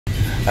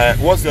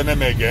What's your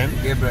name again?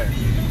 Gabriel.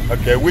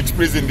 Okay, which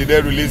prison did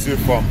they release you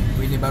from?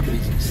 Winneba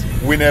Prison.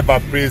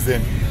 Winneba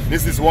Prison.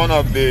 This is one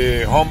of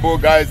the humble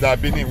guys that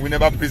have been in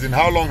Winneba Prison.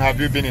 How long have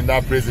you been in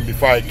that prison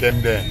before I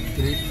came there?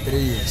 3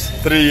 years.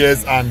 3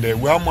 years, and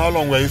how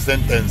long were you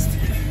sentenced?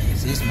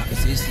 6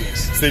 years.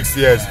 6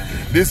 years.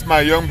 This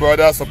my young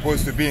brother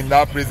supposed to be in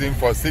that prison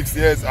for 6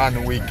 years,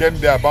 and we came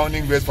there.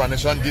 Abounding Grace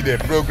Foundation did a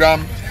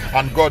program,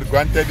 and God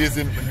granted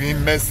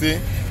him mercy.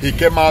 He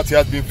came out. He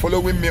has been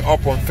following me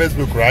up on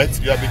Facebook, right?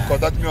 You have been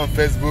contacting me on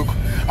Facebook,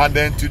 and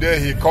then today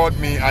he called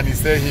me and he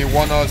said he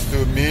wants us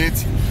to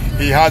meet.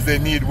 He has a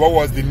need. What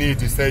was the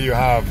need you say you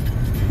have?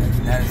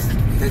 That is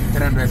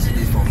 300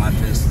 CDs for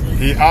mattress.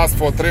 He asked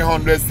for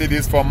 300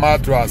 CDs for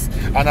mattress,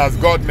 and as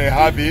God may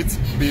have it,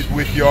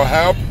 with your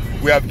help,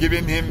 we have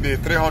given him the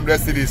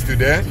 300 CDs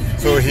today.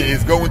 So he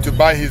is going to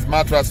buy his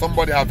mattress.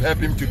 Somebody have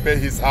helped him to pay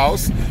his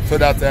house so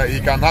that he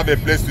can have a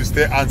place to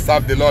stay and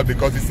serve the Lord,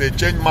 because he's a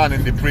changed man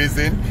in the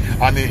prison.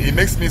 And it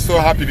makes me so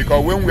happy,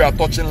 because when we are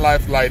touching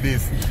life like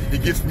this,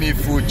 it gives me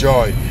full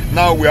joy.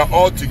 Now we are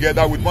all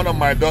together with one of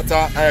my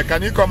daughter.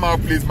 Can you come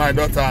out, please, my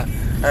daughter?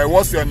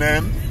 What's your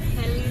name?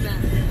 Helena.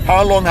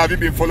 How long have you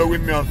been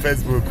following me on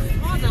Facebook?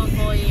 More than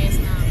 4 years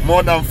now.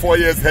 More than 4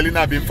 years,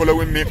 Helena has been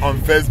following me on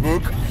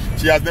Facebook.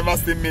 She has never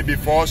seen me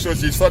before, so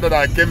she saw that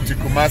I came to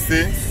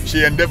Kumasi.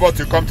 She endeavored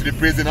to come to the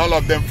prison. All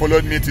of them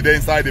followed me today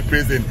inside the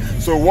prison.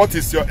 So what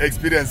is your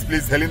experience?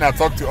 Please, Helena,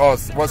 talk to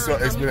us. What's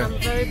your experience?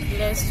 I'm very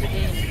blessed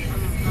today.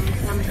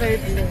 I'm very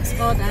blessed.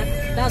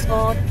 That's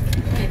all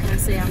I can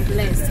say. I'm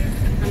blessed.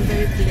 I'm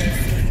very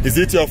blessed. Is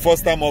it your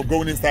first time of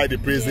going inside the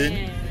prison?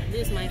 Yeah,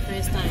 this is my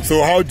first time.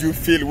 So how do you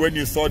feel when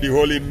you saw the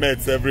holy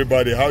mates,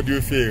 everybody? How do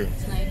you feel?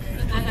 It's like,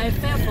 I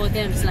felt for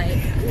them. It's like,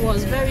 it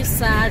was very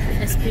sad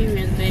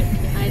experience, but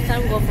I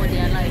thank God for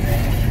their life.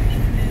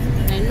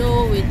 I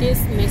know with this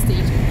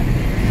message,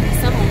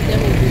 some of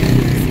them will be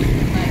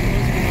released by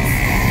God's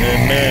grace.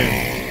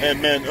 Amen.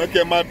 Amen.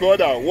 Okay, my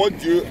brother,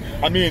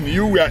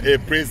 you were a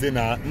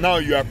prisoner. Now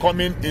you are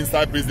coming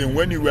inside prison.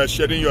 When you were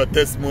sharing your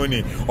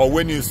testimony, or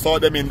when you saw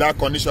them in that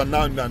condition,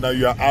 now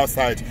you are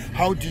outside.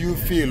 How do you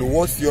feel?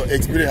 What's your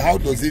experience? How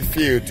does it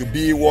feel to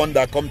be one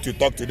that come to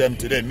talk to them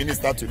today,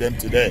 minister to them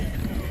today?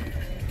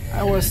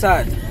 I was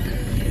sad.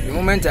 The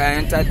moment I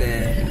entered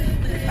there,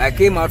 I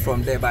came out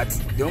from there, but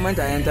the moment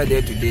I entered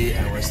there today,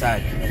 I was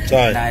sad.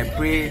 And I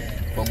pray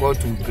for God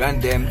to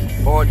grant them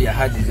all their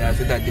heart desires,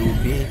 so that they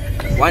will be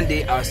one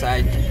day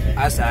outside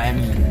as I am.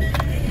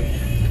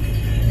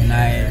 And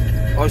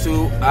I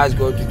also ask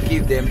God to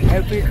give them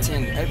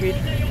everything, every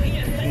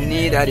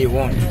need that they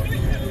want.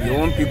 They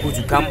want people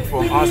to come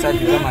from outside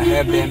to come and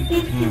help them.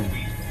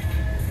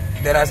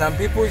 There are some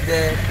people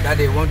there that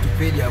they want to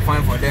pay their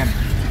fine for them.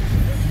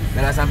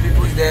 There are some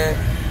people there,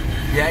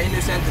 they are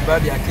innocent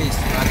about their case,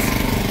 but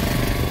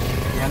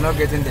they are not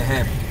getting the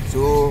help.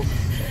 So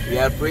we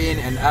are praying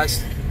and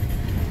ask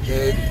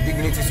the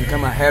dignitaries to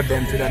come and help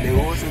them, so that they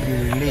will also be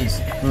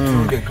released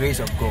through the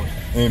grace of God.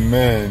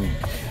 Amen.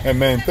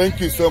 Amen.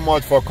 Thank you so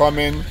much for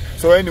coming.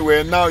 So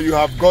anyway, now you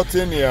have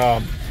gotten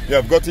your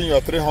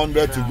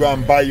 300 to go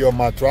and buy your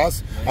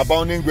mattress.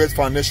 Abounding Grace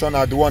Foundation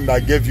are the one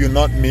that gave you,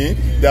 not me.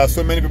 There are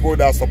so many people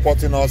that are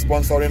supporting us,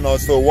 sponsoring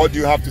us. So what do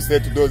you have to say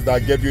to those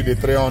that gave you the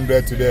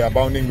 300 today,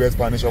 Abounding Grace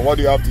Foundation? What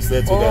do you have to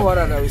say to them? What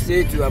I will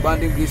say to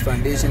Abounding Grace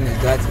Foundation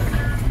is that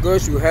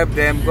God should help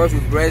them, God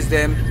should bless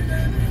them.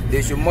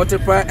 They should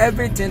multiply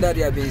everything that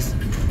they have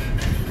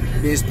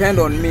been spent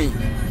on me.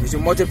 They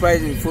should multiply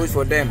it in full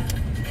for them.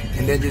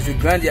 And then they should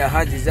grant their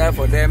heart desire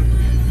for them.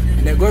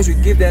 And then God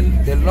should give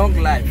them the long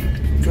life,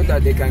 so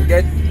that they can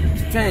get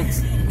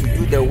strength to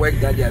do the work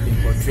that they have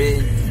been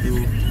portraying to do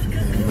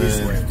in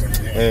this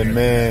world.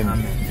 Amen.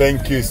 Amen.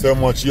 Thank you so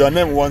much. Your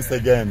name once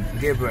again?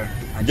 Gabriel.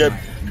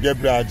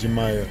 Gabriel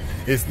Ajimayo.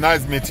 It's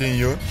nice meeting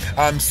you.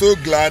 I'm so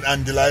glad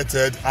and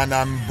delighted, and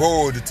I'm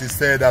bold to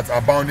say that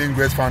Abounding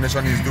Grace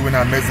Foundation is doing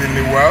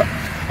amazingly well.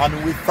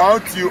 And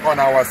without you on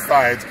our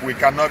side, we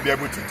cannot be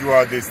able to do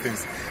all these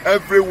things.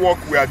 Every work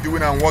we are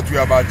doing and what we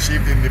have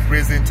achieved in the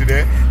prison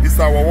today, this is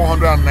our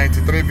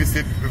 193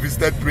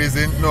 visited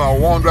prison, no, our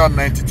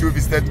 192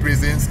 visited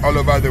prisons all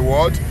over the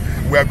world.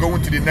 We are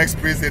going to the next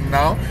prison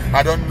now.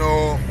 I don't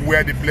know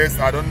where the place,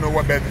 I don't know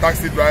what, the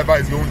taxi driver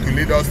is going to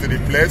lead us to the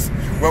place.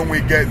 When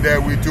we get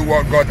there, we do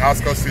what God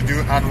asks us to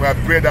do, and we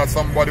pray that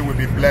somebody will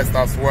be blessed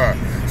as well.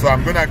 So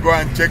I'm going to go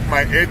and check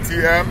my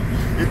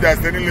ATM. If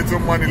there's any little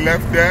money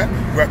left there,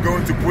 we're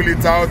going to pull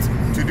it out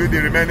to do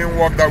the remaining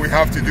work that we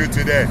have to do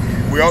today.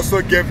 We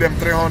also gave them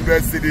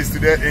 300 CDs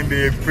today in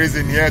the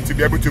prison here to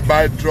be able to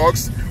buy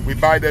drugs. We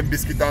buy them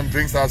biscuit and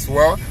drinks as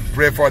well.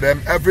 Pray for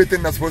them.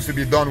 Everything that's supposed to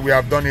be done, we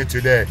have done it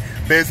today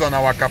based on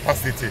our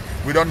capacity.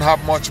 We don't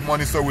have much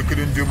money, so we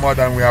couldn't do more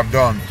than we have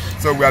done.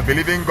 So we are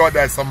believing God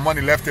there's some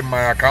money left in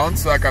my account,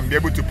 so I can be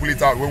able to pull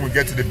it out when we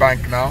get to the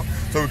bank now,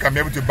 so we can be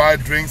able to buy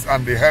drinks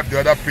and they help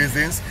the other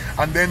prisons.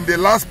 And then the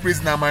last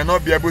prison, I might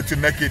not be able to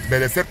make it,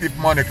 but except if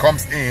money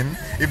comes in,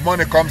 If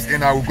money comes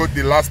in, I will go to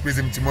the last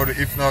prison tomorrow.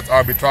 If not,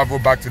 I'll be travel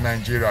back to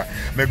Nigeria.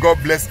 May God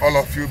bless all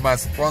of you, my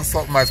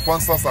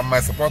sponsors and my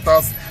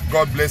supporters.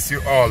 God bless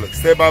you all.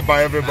 Say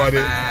bye-bye, everybody.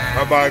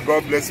 Bye-bye.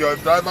 God bless you. Your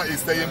driver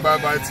is saying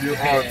bye-bye to you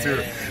all,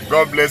 too.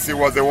 God bless you. It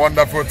was a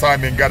wonderful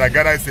time in Ghana.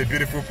 Ghana is a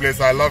beautiful place.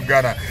 I love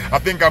Ghana. I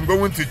think I'm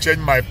going to change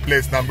my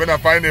place now. I'm going to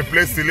find a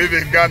place to live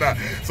in Ghana.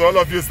 So all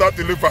of you start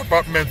to look for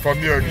apartment for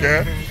me,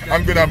 okay?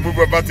 I'm going to move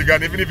over to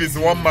Ghana. Even if it's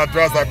one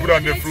mattress, I put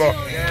on the floor.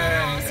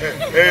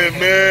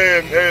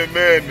 Amen.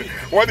 Amen.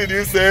 What did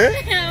you say?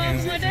 I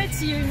was mother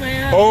to you in my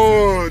house.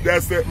 Oh,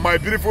 that's my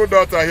beautiful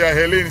daughter here,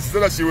 Helene. She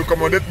said that she will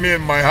accommodate me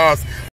in my house.